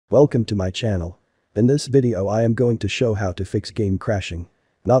Welcome to my channel. In this video I am going to show how to fix game crashing,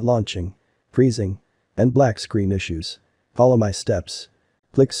 not launching, freezing, and black screen issues. Follow my steps.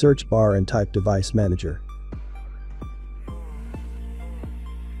 Click search bar and type Device Manager.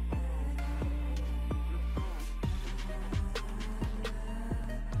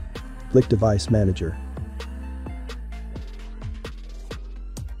 Click Device Manager.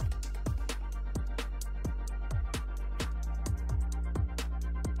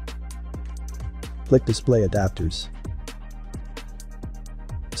 Click Display Adapters.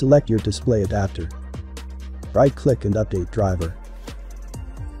 Select your display adapter. Right-click and update driver.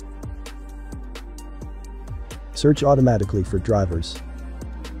 Search automatically for drivers.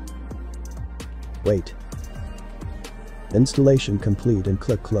 Wait. Installation complete and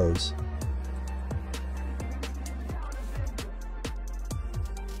click Close.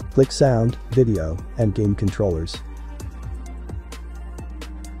 Click Sound, Video, and Game Controllers.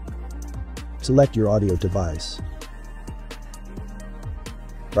 Select your audio device.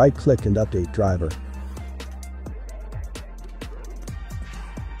 Right-click and update driver.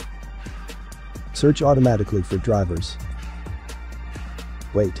 Search automatically for drivers.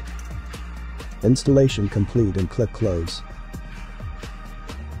 Wait. Installation complete and click Close.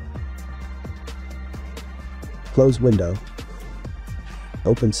 Close window.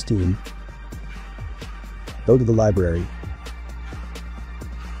 Open Steam. Go to the library.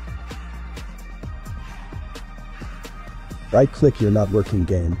 Right-click your not working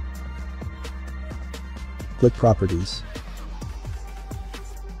game. Click Properties.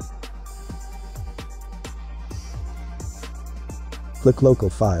 Click Local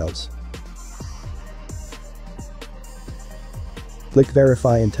Files. Click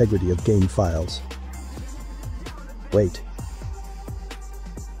Verify integrity of game files. Wait.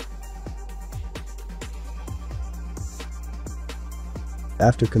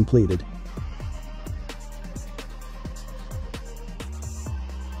 After completed,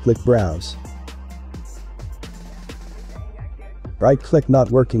 click Browse. Right-click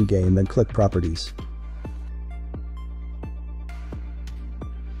Not Working Game and click Properties.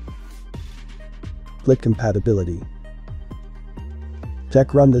 Click Compatibility.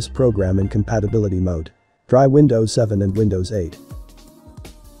 Check Run this program in compatibility mode. Try Windows 7 and Windows 8.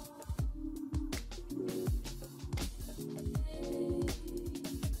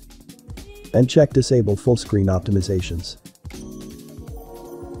 And check Disable Fullscreen optimizations.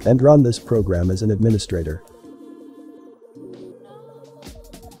 And run this program as an administrator.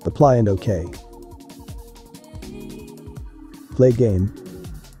 Apply and OK. Play game.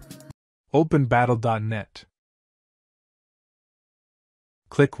 Open battle.net.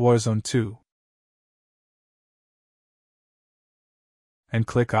 Click Warzone 2. And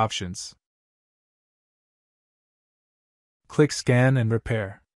click Options. Click Scan and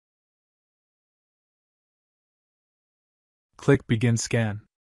Repair. Click Begin Scan.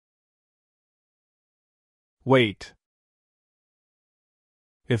 Wait.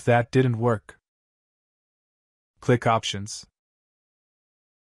 If that didn't work, click Options.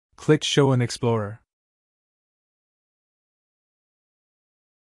 Click Show in Explorer.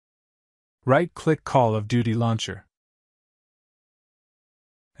 Right-click Call of Duty Launcher.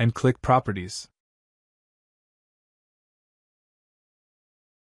 And click Properties.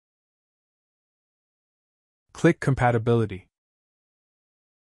 Click Compatibility.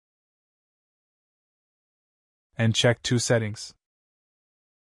 And check two settings.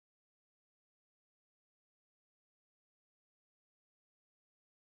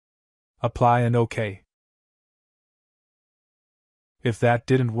 Apply and OK. If that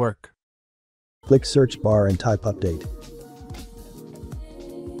didn't work, click search bar and type Update.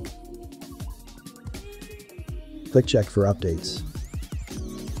 Click Check for updates.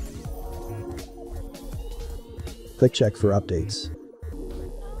 Click Check for updates.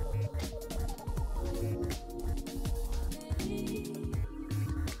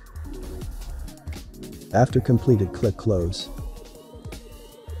 After completed, click Close.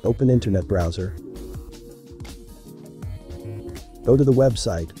 Open Internet browser. Go to the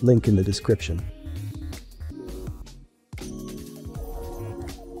website, link in the description.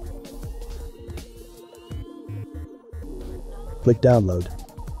 Click Download.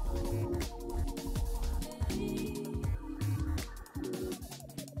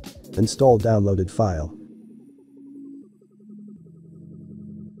 Install downloaded file.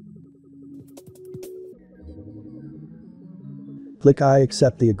 Click I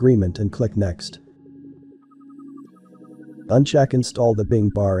accept the agreement and click Next. Uncheck Install the Bing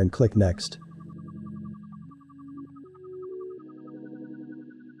bar and click Next.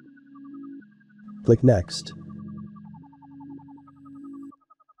 Click Next.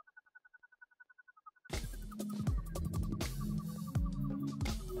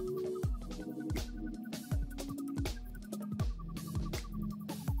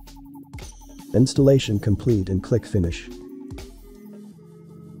 Installation complete and click Finish.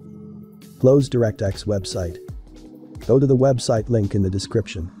 Close DirectX website. Go to the website link in the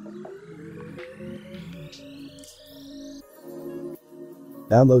description.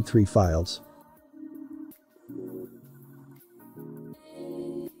 Download 3 files.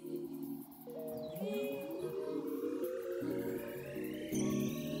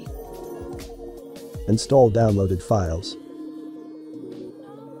 Install downloaded files.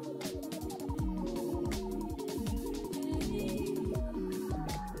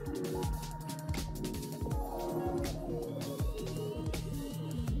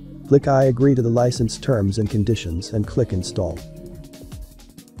 Click I agree to the license terms and conditions and click Install.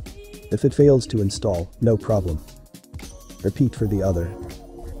 If it fails to install, no problem. Repeat for the other.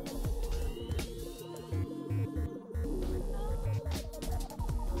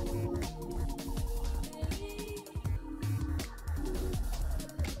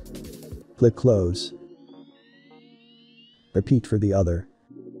 Click Close. Repeat for the other.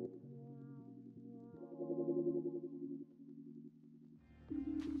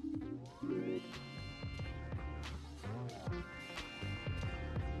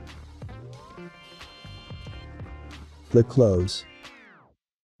 Click Close.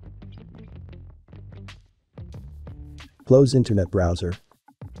 Close Internet browser.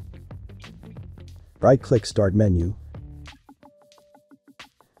 Right-click Start menu.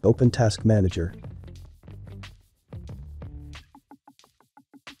 Open Task Manager.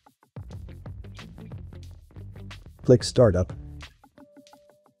 Click Startup.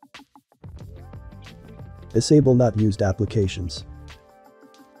 Disable not used applications.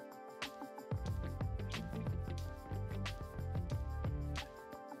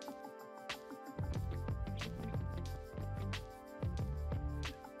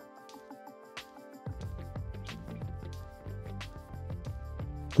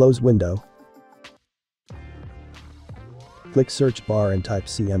 Close window. Click search bar and type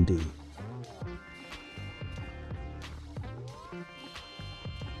CMD.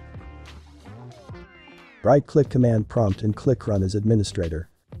 Right-click command prompt and click Run as administrator.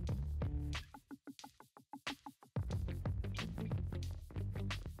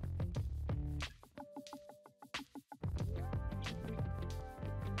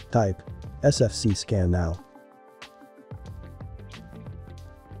 Type SFC scan now.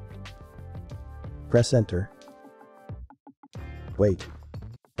 Press Enter. Wait.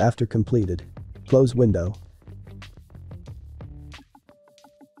 After completed, close window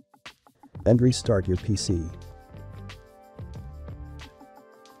and restart your PC.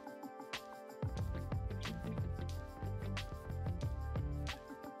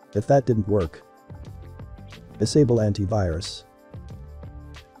 If that didn't work, disable antivirus.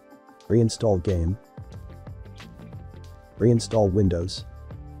 Reinstall Game. Reinstall Windows.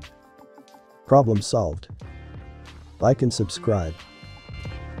 Problem solved. Like and subscribe.